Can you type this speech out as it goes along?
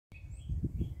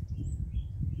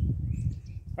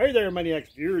Hey there,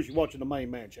 Maniacs viewers. You're watching the Main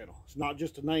Man channel. It's not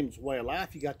just a name, it's a way of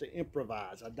life. You got to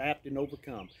improvise, adapt, and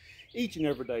overcome each and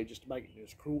every day just to make it in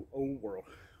this cruel old world.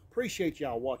 Appreciate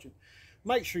y'all watching.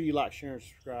 Make sure you like, share, and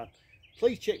subscribe.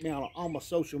 Please check me out on all my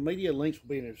social media. Links will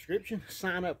be in the description.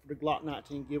 Sign up for the Glock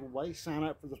 19 giveaway. Sign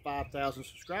up for the 5,000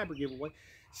 subscriber giveaway.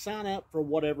 Sign up for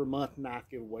whatever month knife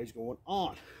giveaway is going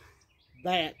on.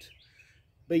 That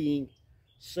being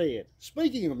said,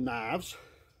 speaking of knives,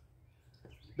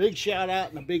 big shout out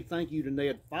and a big thank you to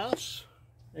Ned Foss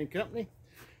and company.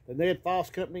 The Ned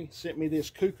Foss company sent me this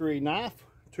Kukri knife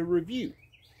to review.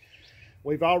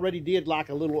 We've already did like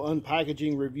a little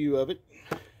unpackaging review of it.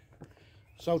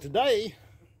 So today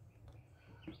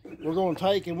we're going to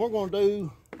take and we're going to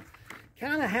do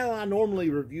kind of how I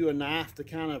normally review a knife, the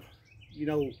kind of, you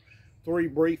know, 3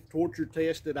 brief torture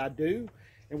tests that I do.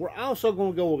 And we're also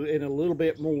going to go in a little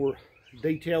bit more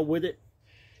detail with it,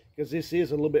 because this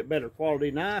is a little bit better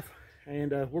quality knife,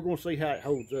 and we're going to see how it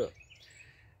holds up.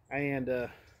 And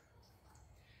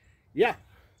yeah,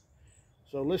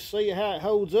 so let's see how it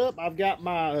holds up. I've got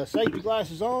my safety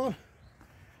glasses on.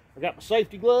 I got my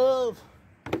safety gloves.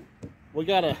 We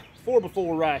got a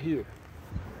 4x4 right here.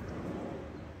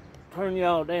 Turn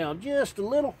y'all down just a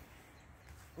little.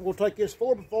 I'm going to take this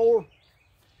 4x4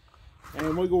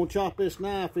 and we're going to chop this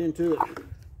knife into it.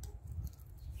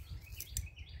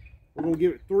 We're going to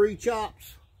give it 3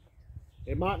 chops.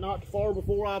 It might knock the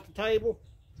 4x4 off the table,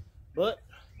 but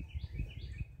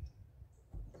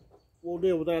we'll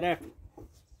deal with that after.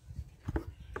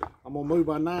 I'm going to move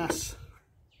my nice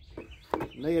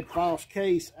Ned Foss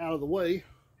case out of the way.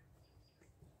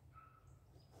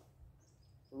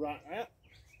 Right now.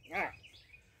 All right.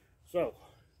 So,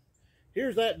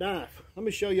 here's that knife. Let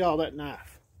me show y'all that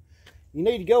knife. You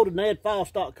need to go to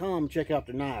nedfoss.com and check out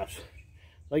their knives.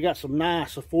 They got some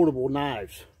nice, affordable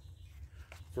knives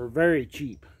for very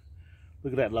cheap.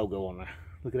 Look at that logo on there.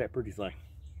 Look at that pretty thing.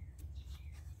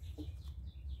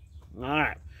 All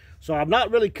right. So I've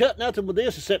not really cut nothing with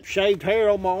this except shaved hair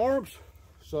on my arms.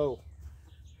 So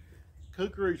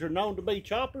Kukris are known to be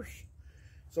choppers.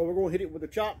 So we're going to hit it with a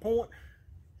chop point.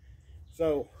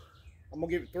 So I'm going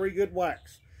to give it 3 good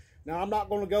whacks. Now I'm not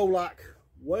going to go like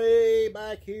way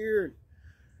back here,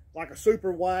 like a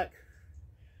super whack.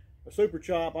 A super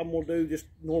chop. I'm going to do just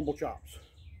normal chops.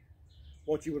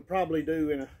 What you would probably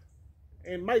do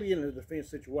and maybe in a defense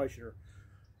situation,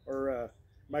 or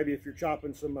maybe if you're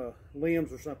chopping some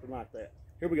limbs or something like that.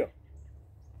 Here we go.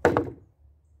 Turn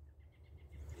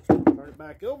it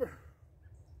back over.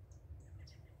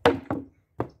 That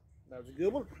was a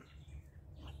good one.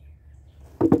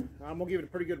 I'm going to give it a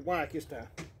pretty good whack this time.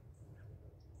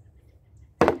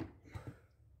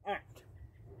 Alright.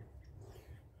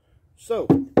 So,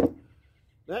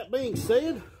 that being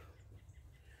said,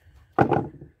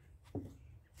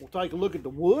 we'll take a look at the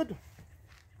wood.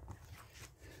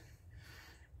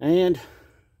 And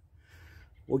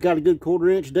we got a good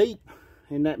 1/4 inch deep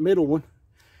in that middle one.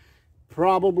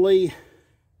 Probably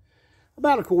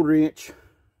about a 1/4 inch.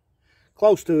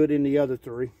 Close to it in the other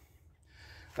 3.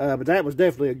 But that was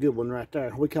definitely a good one right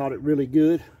there. We caught it really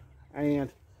good.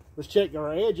 And let's check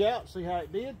our edge out, see how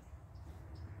it did.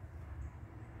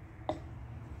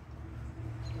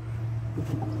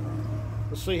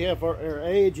 Let's see how our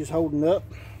edge is holding up.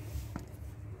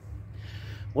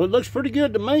 Well, it looks pretty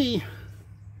good to me.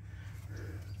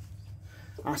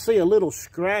 I see a little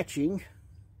scratching,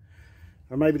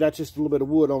 or maybe that's just a little bit of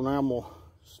wood on there. I'm going to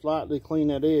slightly clean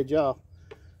that edge off.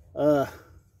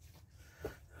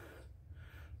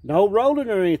 No rolling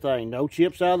or anything, no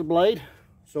chips out of the blade,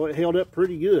 so it held up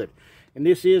pretty good. And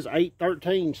this is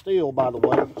 813 steel, by the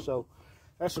way, so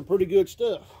that's some pretty good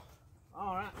stuff.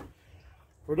 All right.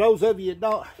 For those of you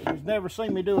that who've never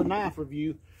seen me do a knife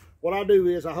review, what I do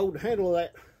is I hold the handle of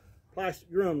that plastic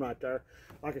drum right there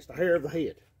like it's the hair of the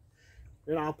head.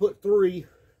 Then I'll put 3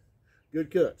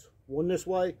 good cuts. One this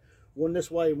way, one this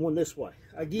way, and one this way.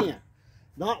 Again,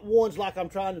 not ones like I'm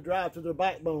trying to drive to their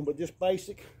backbone, but just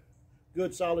basic,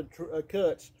 good, solid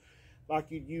cuts like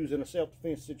you'd use in a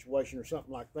self-defense situation or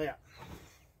something like that.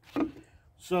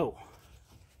 So,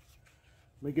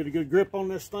 let me get a good grip on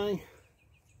this thing.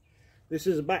 This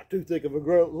is about too thick of a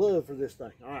glove for this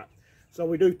thing. All right, so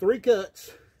we do 3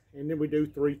 cuts, and then we do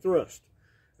 3 thrusts.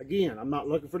 Again, I'm not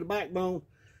looking for the backbone,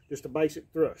 just a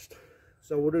basic thrust.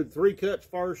 So we'll do the 3 cuts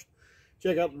first,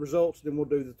 check out the results, then we'll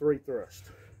do the 3 thrusts.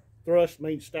 Thrust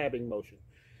means stabbing motion,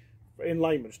 in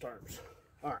layman's terms.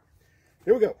 All right,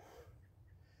 here we go.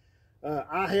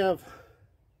 I'm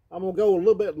gonna go a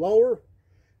little bit lower,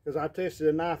 because I tested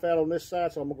a knife out on this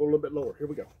side, so I'm gonna go a little bit lower. Here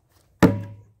we go.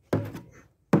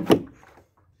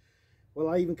 Well,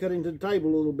 I even cut into the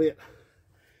table a little bit.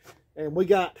 And we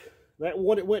got that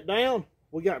one that went down,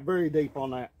 we got very deep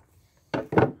on that.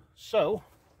 So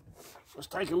let's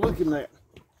take a look at that.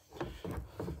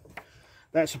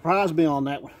 That surprised me on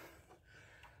that one.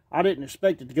 I didn't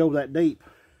expect it to go that deep.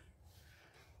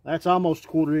 That's almost a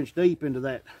 1/4 inch deep into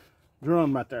that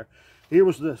drum right there. Here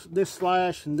was this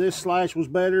slash, and this slash was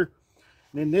better.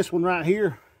 And then this one right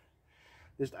here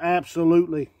is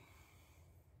absolutely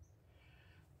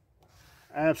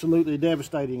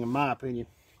devastating in my opinion.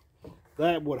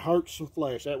 That would hurt some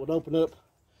flesh. That would open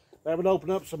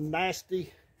up some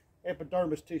nasty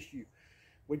epidermis tissue.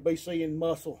 We'd be seeing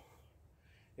muscle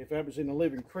if that was in a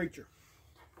living creature.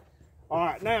 All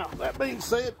right, now that being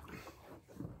said,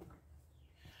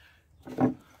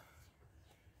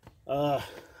 I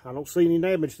don't see any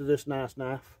damage to this nice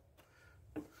knife.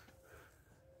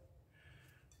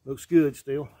 Looks good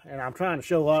still, and I'm trying to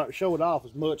show it off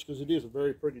as much because it is a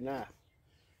very pretty knife.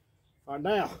 All right,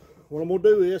 now what I'm gonna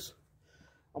do is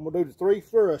I'm gonna do the 3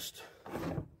 thrust.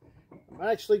 I'm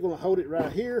actually gonna hold it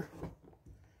right here.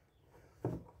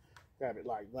 Grab it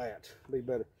like that, be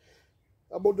better.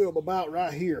 I'm gonna do them about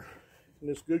right here in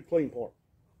this good clean part.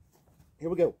 Here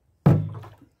we go.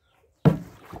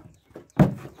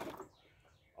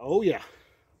 Oh yeah.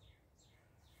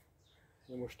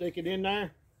 And we're sticking in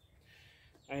there.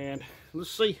 And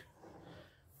let's see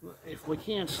if we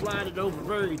can slide it over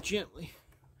very gently.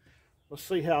 Let's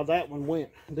see how that one went,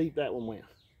 deep that one went.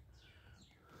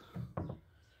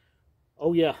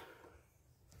 Oh yeah.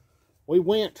 We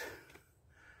went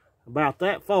about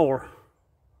that far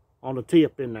on the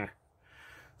tip in there.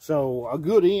 So a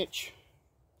good inch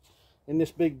in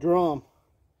this big drum.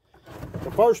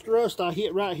 The first thrust I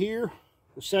hit right here,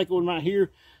 the second one right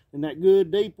here, and that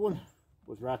good deep one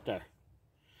was right there.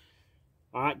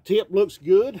 All right, tip looks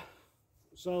good.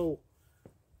 So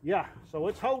yeah, so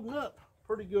it's holding up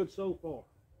pretty good so far.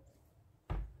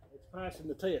 It's passing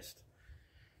the test.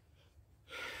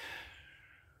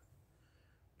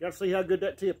 Got to see how good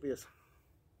that tip is.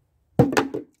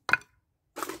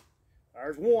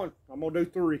 There's one. I'm going to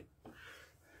do 3.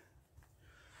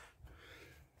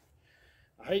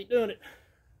 I hate doing it.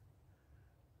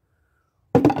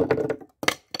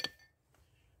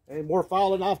 And more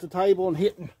falling off the table and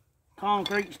hitting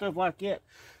concrete and stuff like that.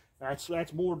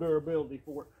 That's more durability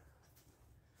for it.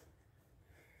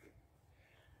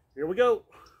 Here we go.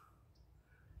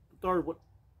 The third one.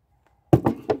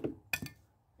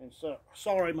 And so,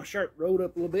 sorry, my shirt rolled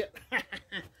up a little bit.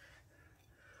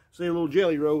 See a little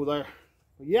jelly roll there.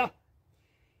 But yeah.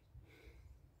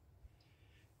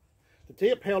 The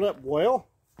tip held up well.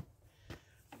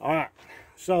 Alright,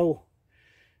 so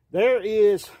there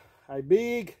is a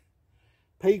big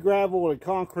pea gravel and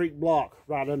concrete block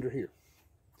right under here.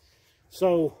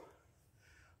 So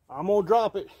I'm gonna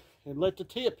drop it and let the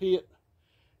tip hit,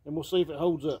 and we'll see if it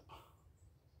holds up.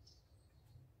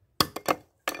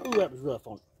 Ooh, that was rough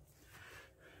on it.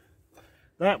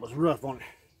 That was rough on it.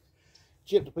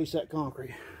 Chipped a piece of that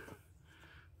concrete.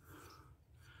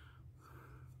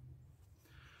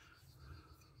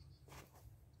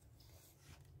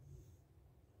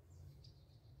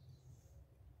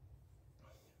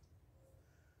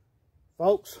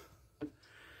 Folks,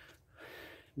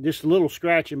 just a little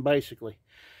scratching basically.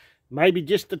 Maybe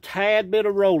just a tad bit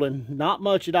of rolling, not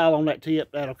much at all on that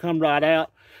tip. That'll come right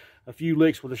out. A few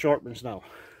licks with a Sharpness now.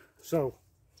 So,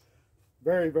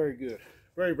 very, very good.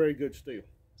 Very, very good steel.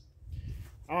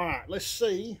 All right, let's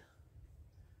see.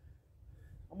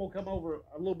 I'm going to come over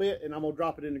a little bit and I'm going to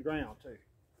drop it in the ground too.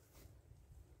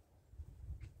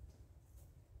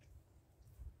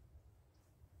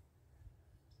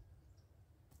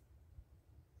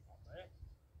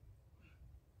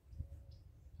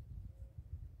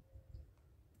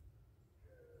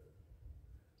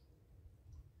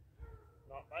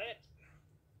 Not bad.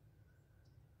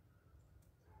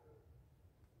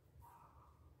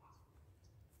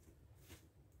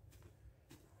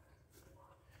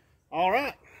 All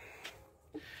right.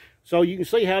 So you can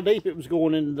see how deep it was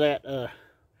going into that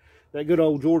that good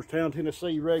old Georgetown,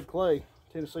 Tennessee red clay.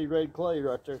 Tennessee red clay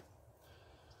right there.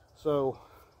 So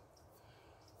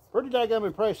pretty daggone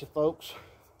impressive, folks.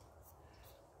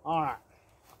 All right.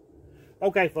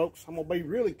 Okay, folks, I'm gonna be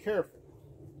really careful,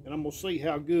 and I'm gonna see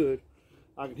how good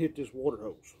I can hit this water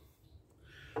hose.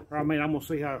 Or I mean, I'm gonna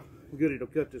see how good it'll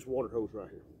cut this water hose right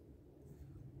here.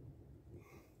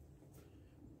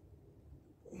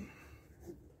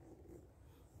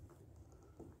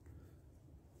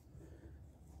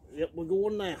 Yep, we're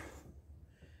going now.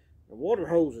 The water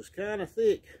hose is kind of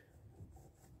thick.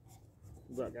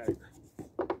 About that.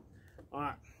 All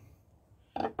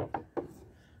right.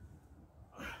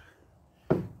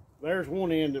 There's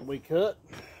one end that we cut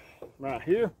right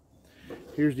here.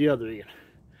 Here's the other end.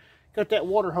 Cut that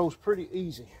water hose pretty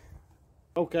easy.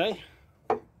 Okay,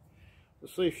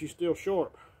 let's see if she's still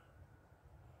sharp.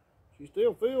 She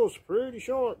still feels pretty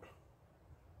sharp.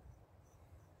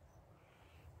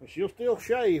 And she'll still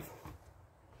shave.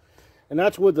 And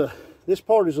that's with this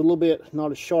part is a little bit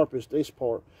not as sharp as this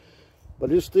part,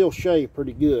 but it's still shaved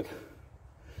pretty good.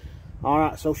 All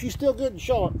right, so she's still good and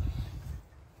sharp.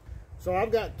 So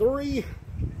I've got 3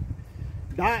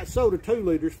 diet soda 2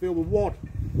 liters filled with water.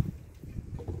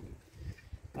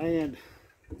 And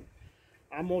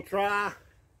I'm gonna try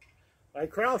a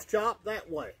cross chop that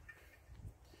way,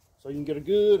 so you can get a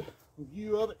good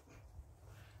view of it.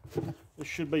 This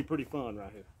should be pretty fun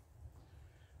right here.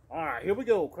 All right, here we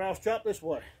go. Cross chop this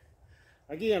way.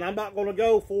 Again, I'm not gonna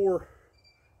go for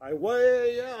a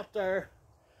way out there,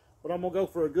 but I'm gonna go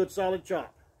for a good solid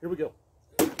chop. Here we go.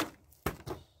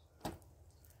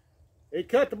 It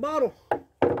cut the bottle.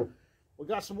 We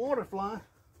got some water flying.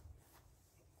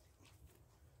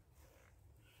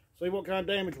 See what kind of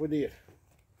damage we did.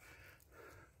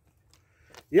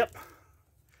 Yep,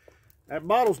 that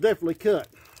bottle's definitely cut.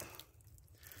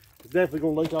 It's definitely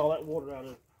gonna leak all that water out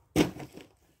of it.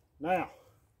 Now,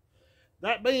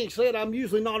 that being said, I'm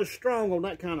usually not as strong on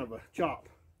that kind of a chop.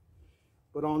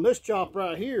 But on this chop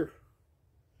right here,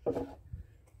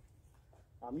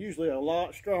 I'm usually a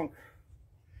lot stronger.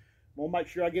 I'm gonna make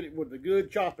sure I get it with the good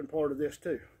chopping part of this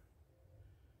too.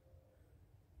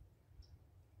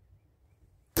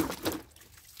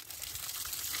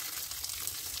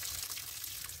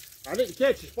 I didn't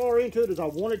catch as far into it as I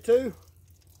wanted to,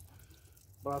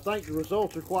 but I think the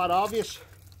results are quite obvious.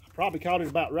 I probably caught it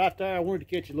about right there. I wanted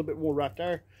to catch it a little bit more right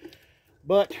there.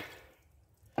 But,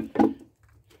 like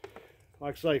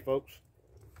I say, folks,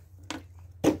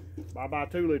 bye-bye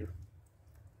 2 liter.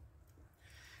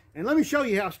 And let me show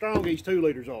you how strong these 2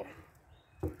 liters are.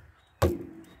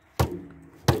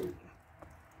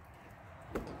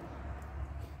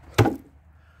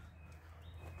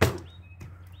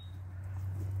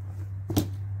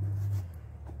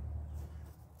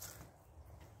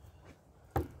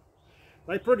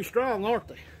 They're pretty strong, aren't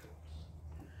they?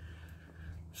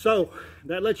 So,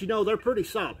 that lets you know they're pretty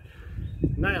solid.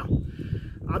 Now,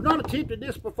 I've not attempted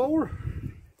this before,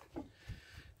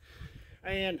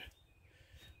 and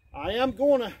I am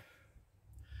going to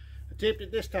attempt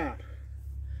it this time.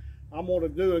 I'm going to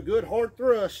do a good hard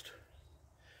thrust,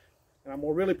 and I'm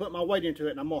going to really put my weight into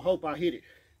it, and I'm going to hope I hit it,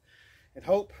 and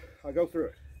hope I go through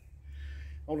it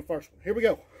on the first one. Here we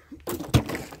go.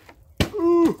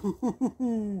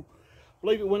 Ooh.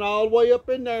 Believe it went all the way up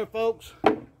in there, folks.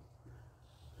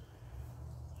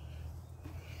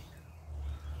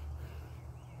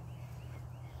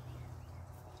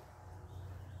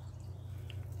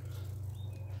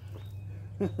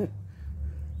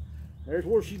 There's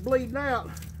where she's bleeding out.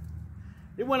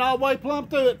 It went all the way plumb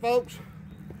through it, folks.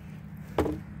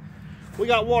 We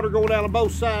got water going down on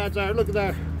both sides there. Look at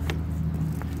that.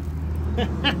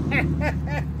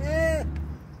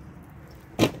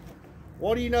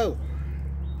 What do you know?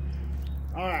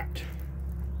 All right.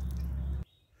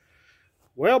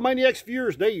 Well, Maniacs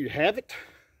viewers, there you have it.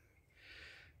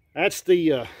 That's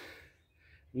the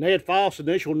Ned Foss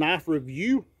initial knife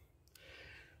review.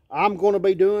 I'm going to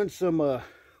be doing some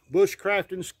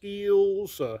bushcrafting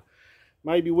skills,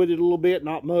 maybe with it a little bit,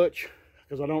 not much,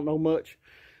 because I don't know much,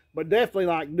 but definitely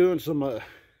like doing some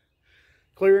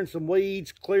clearing some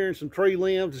weeds, clearing some tree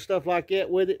limbs and stuff like that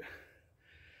with it,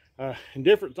 and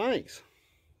different things.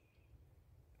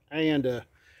 And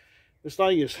this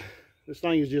thing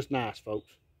is just nice, folks.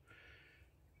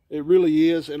 It really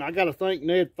is. And I got to thank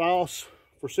Ned Foss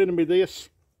for sending me this.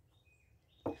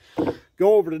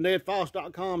 Go over to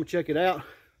nedfoss.com and check it out.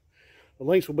 The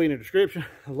links will be in the description.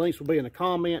 The links will be in the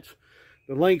comments.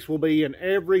 The links will be in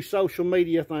every social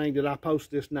media thing that I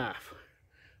post this knife.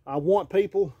 I want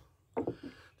people to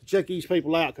check these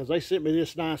people out because they sent me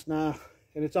this nice knife,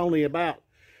 and it's only about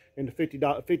in the $50,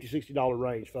 $60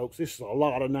 range, folks. This is a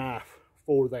lot of knife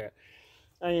for that.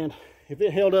 And if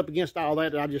it held up against all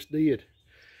that I just did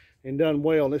and done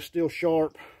well, and it's still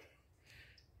sharp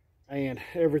and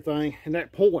everything, and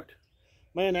that point,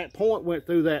 man, that point went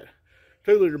through that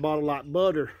 2 liter bottle like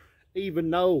butter,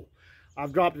 even though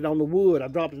I've dropped it on the wood,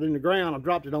 I've dropped it in the ground, I've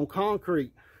dropped it on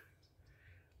concrete.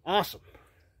 Awesome.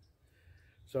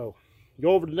 So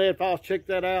go over to Ned Foss, check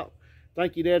that out.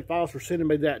 Thank you, Ned Foss, for sending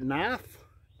me that knife.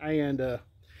 And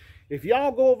if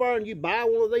y'all go over and you buy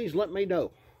one of these, let me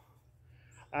know.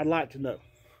 I'd like to know,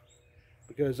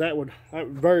 because that would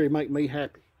very make me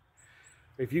happy.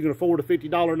 If you can afford a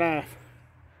 $50 knife,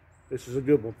 this is a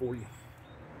good one for you.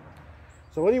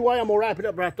 So anyway, I'm gonna wrap it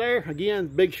up right there. Again,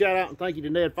 big shout out and thank you to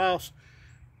Ned Foss.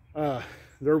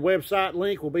 Their website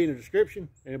link will be in the description,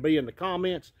 and it'll be in the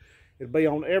comments. It'll be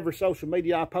on every social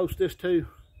media I post this to.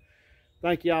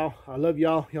 Thank y'all. I love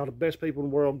y'all. Y'all the best people in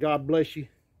the world. God bless you.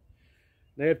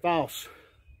 Ned Foss,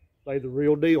 they the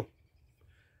real deal.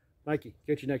 Thank you.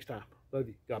 Catch you next time. Love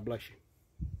you. God bless you.